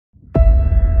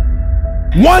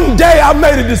One day I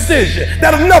made a decision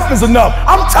that enough is enough.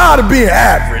 I'm tired of being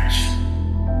average.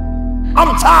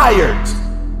 I'm tired.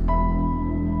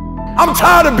 I'm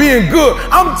tired of being good.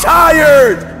 I'm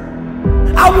tired.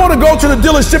 I want to go to the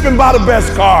dealership and buy the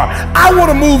best car. I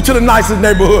want to move to the nicest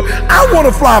neighborhood. I want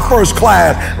to fly first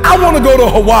class. I want to go to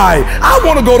Hawaii. I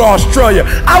want to go to Australia.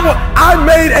 I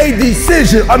made a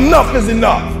decision. Enough is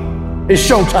enough. It's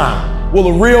showtime. Will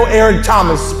a real Eric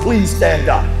Thomas please stand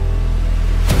up?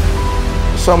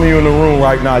 Some of you in the room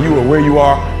right now, you are where you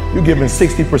are. You're giving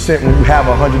 60% when you have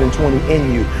 120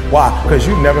 in you. Why? Because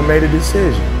you never made a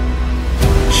decision.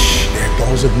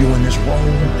 Those of you in this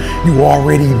room, you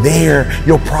already there.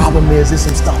 Your problem is there's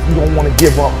some stuff you don't want to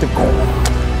give up to go on.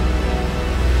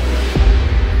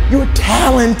 You're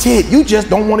talented. You just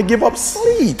don't want to give up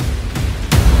sleep.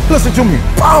 Listen to me,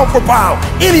 pound for pound,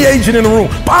 any agent in the room,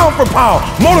 pound for pound,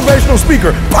 motivational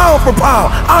speaker, pound for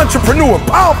pound, entrepreneur,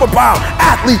 pound for pound,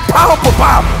 athlete, pound for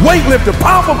pound, weightlifter,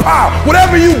 pound for pound,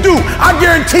 whatever you do, I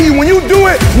guarantee you when you do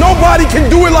it, nobody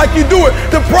can do it like you do it.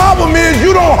 The problem is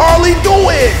you don't hardly do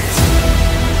it.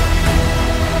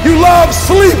 You love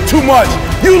sleep too much.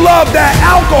 You love that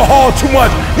alcohol too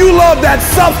much. You love that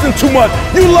substance too much.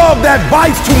 You love that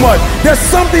vice too much. There's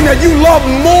something that you love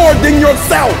more than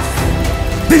yourself,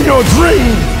 than your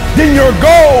dreams, than your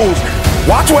goals.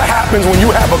 Watch what happens when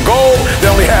you have a goal that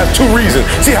only has 2 reasons.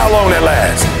 See how long that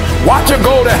lasts. Watch a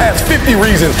goal that has 50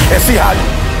 reasons and see how.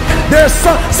 There's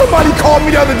somebody called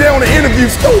me the other day on an interview.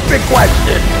 Stupid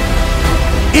question.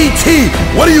 E.T.,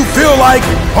 what do you feel like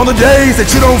on the days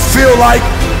that you don't feel like?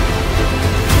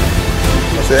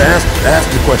 I said, ask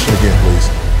the question again, please.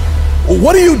 Well,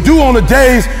 what do you do on the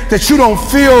days that you don't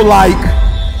feel like?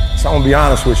 So I'm gonna be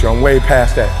honest with you, I'm way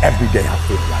past that. Every day I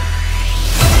feel like.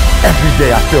 Every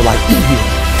day I feel like eating.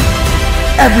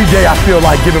 Every day I feel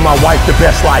like giving my wife the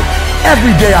best life.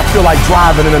 Every day I feel like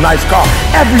driving in a nice car.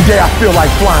 Every day I feel like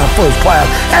flying first class.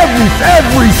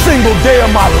 Every single day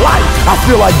of my life, I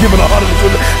feel like giving 100%.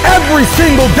 Every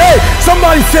single day.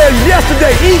 Somebody said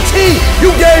yesterday, E.T.,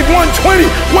 you gave 120.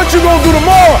 What you gonna do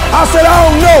tomorrow? I said, I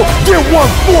don't know. Give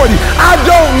 140. I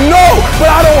don't know,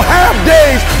 but I don't have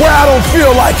days where I don't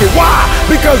feel like it. Why?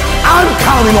 Because I'm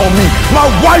counting on me. My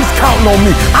wife's counting on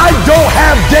me. I don't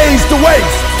have days to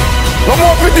waste. No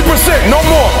more 50%, no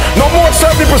more. No more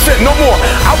 70%, no more.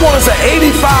 I want us at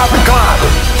 85 and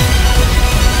climbing.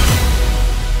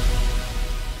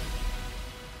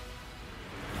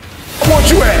 I want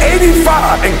you at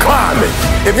 85 and climbing.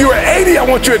 If you're at 80, I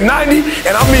want you at 90,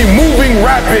 and I mean moving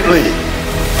rapidly.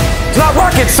 It's not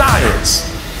rocket science.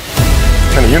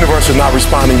 And the universe is not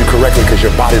responding to you correctly because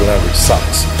your body language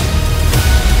sucks.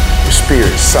 Your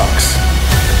spirit sucks.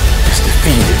 It's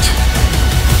defeated.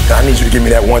 I need you to give me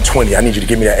that 120. I need you to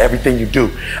give me that everything you do.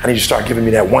 I need you to start giving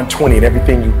me that 120 and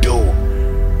everything you do.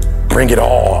 Bring it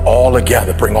all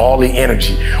together. Bring all the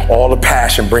energy, all the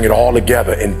passion, bring it all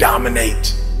together and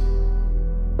dominate.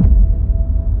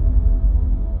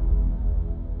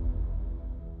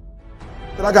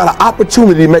 I got an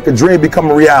opportunity to make a dream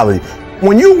become a reality.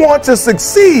 When you want to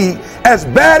succeed as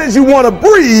bad as you want to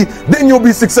breathe, then you'll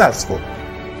be successful.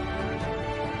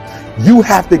 You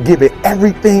have to give it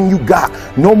everything you got.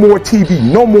 No more TV,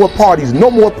 no more parties,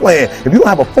 no more playing. If you don't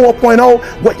have a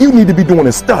 4.0, what you need to be doing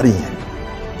is studying.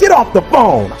 Get off the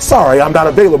phone. Sorry, I'm not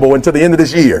available until the end of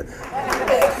this year.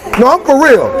 No, I'm for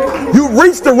real. You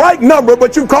reached the right number,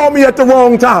 but you called me at the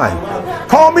wrong time.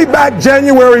 Call me back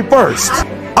January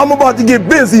 1st. I'm about to get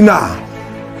busy now.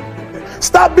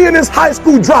 Stop being this high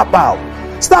school dropout.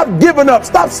 Stop giving up.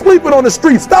 Stop sleeping on the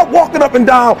street. Stop walking up and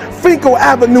down Finkel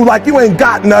Avenue like you ain't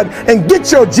got nothing and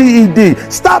get your GED.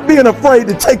 Stop being afraid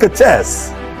to take a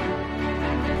test.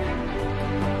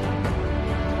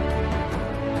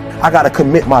 I got to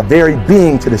commit my very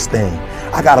being to this thing.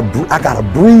 I gotta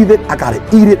breathe it. I gotta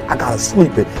eat it. I gotta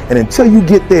sleep it. And until you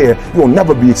get there, you'll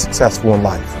never be successful in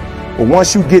life. But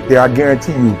once you get there, I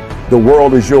guarantee you, the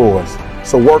world is yours.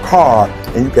 So work hard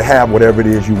and you can have whatever it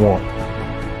is you want.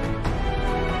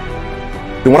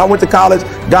 When I went to college,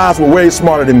 guys were way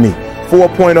smarter than me.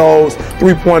 4.0s,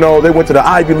 3.0, they went to the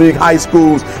Ivy League high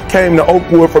schools, came to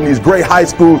Oakwood from these great high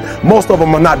schools. Most of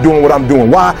them are not doing what I'm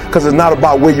doing. Why? Because it's not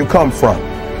about where you come from.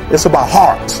 It's about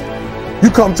heart.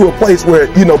 You come to a place where,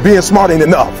 being smart ain't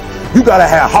enough. You gotta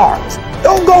have heart.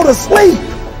 Don't go to sleep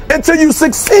until you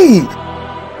succeed.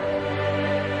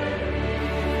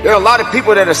 There are a lot of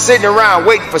people that are sitting around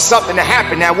waiting for something to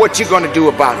happen. Now, what you gonna do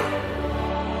about it?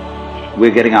 We're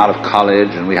getting out of college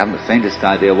and we haven't the faintest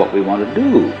idea what we want to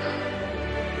do.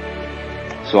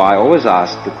 So I always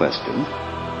ask the question,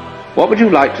 what would you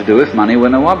like to do if money were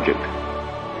no object?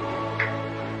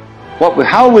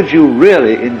 How would you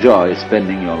really enjoy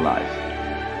spending your life?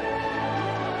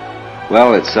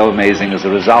 Well, it's so amazing. As a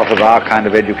result of our kind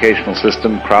of educational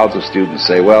system, crowds of students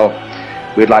say, well,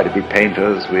 we'd like to be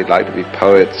painters, we'd like to be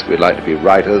poets, we'd like to be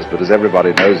writers, but as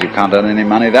everybody knows, you can't earn any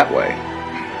money that way.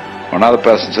 Or another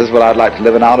person says, well, I'd like to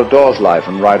live an out-of-doors life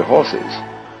and ride horses.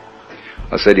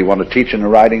 I said, do you want to teach in a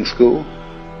riding school?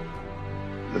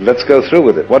 Let's go through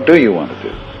with it. What do you want to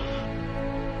do?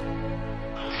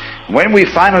 When we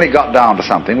finally got down to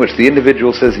something which the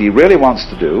individual says he really wants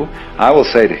to do, I will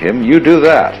say to him, you do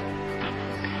that.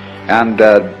 And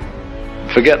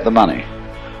forget the money.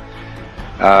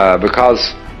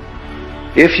 Because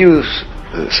if you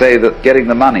say that getting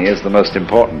the money is the most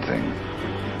important thing,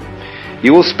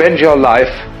 you will spend your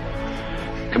life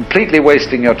completely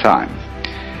wasting your time.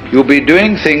 You'll be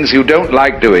doing things you don't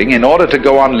like doing in order to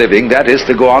go on living, that is,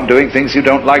 to go on doing things you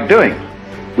don't like doing,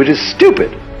 which is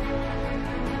stupid.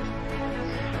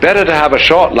 Better to have a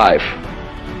short life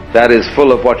that is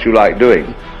full of what you like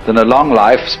doing than a long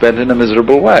life spent in a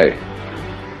miserable way.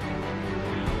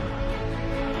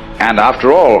 And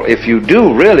after all, if you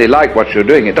do really like what you're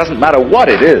doing, it doesn't matter what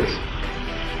it is,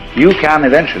 you can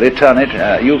eventually turn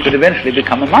it, you could eventually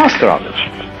become a master of it.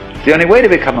 It's the only way to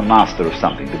become a master of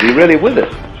something, to be really with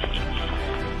it.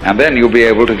 And then you'll be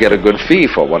able to get a good fee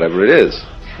for whatever it is.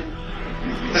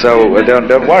 So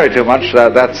don't worry too much.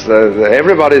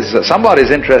 Somebody's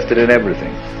interested in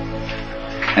everything.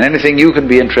 And anything you can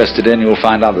be interested in, you'll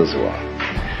find others who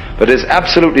are. But it's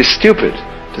absolutely stupid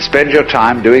to spend your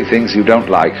time doing things you don't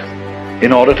like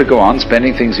in order to go on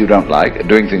spending things you don't like,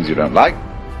 doing things you don't like.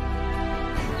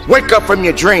 Wake up from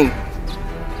your dream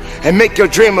and make your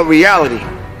dream a reality.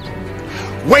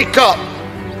 Wake up.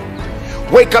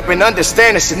 Wake up and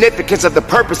understand the significance of the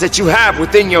purpose that you have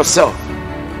within yourself.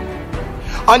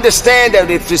 Understand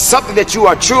that if it's something that you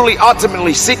are truly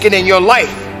ultimately seeking in your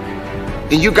life,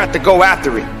 then you got to go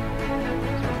after it.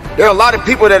 There are a lot of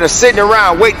people that are sitting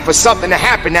around waiting for something to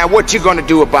happen. Now what you gonna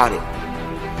do about it?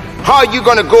 How are you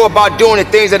gonna go about doing the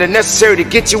things that are necessary to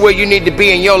get you where you need to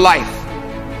be in your life?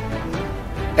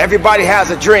 Everybody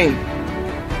has a dream,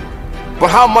 but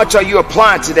how much are you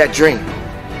applying to that dream?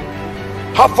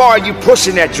 How far are you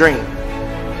pushing that dream?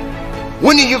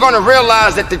 When are you going to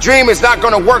realize that the dream is not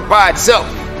going to work by itself?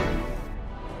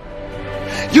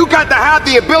 You got to have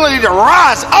the ability to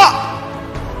rise up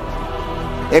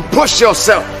and push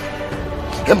yourself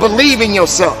and believe in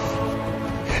yourself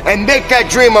and make that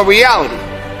dream a reality.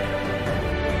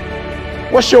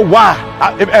 What's your why?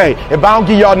 If I don't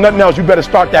give y'all nothing else, you better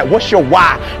start that. What's your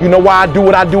why? You know why I do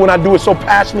what I do, and I do it so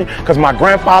passionately? Because my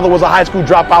grandfather was a high school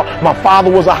dropout. My father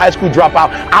was a high school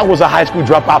dropout. I was a high school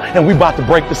dropout, and we about to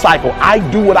break the cycle. I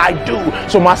do what I do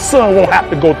so my son won't have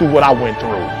to go through what I went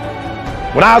through.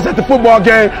 When I was at the football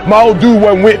game, my old dude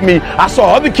wasn't with me. I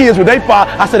saw other kids with their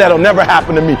father. I said, that'll never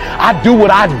happen to me. I do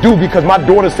what I do because my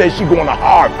daughter says she's going to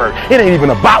Harvard. It ain't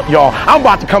even about y'all. I'm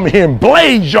about to come in here and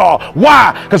blaze y'all.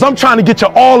 Why? Because I'm trying to get you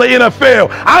all the NFL.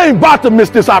 I ain't about to miss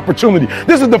this opportunity.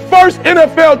 This is the first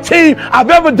NFL team I've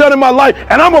ever done in my life,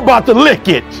 and I'm about to lick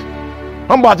it.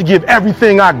 I'm about to give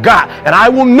everything I got, and I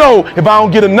will know if I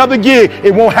don't get another gig,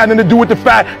 it won't have anything to do with the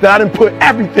fact that I didn't put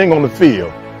everything on the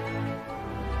field.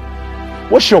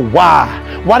 What's your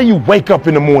why? Why do you wake up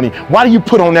in the morning? Why do you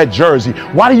put on that jersey?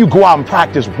 Why do you go out and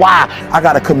practice? Why? I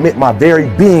got to commit my very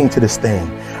being to this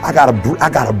thing. I gotta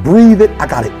breathe it. I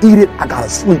gotta eat it. I gotta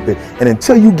sleep it. And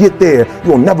until you get there,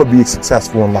 you'll never be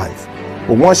successful in life.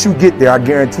 But once you get there, I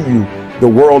guarantee you, the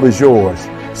world is yours.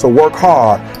 So work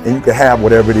hard and you can have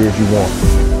whatever it is you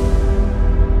want.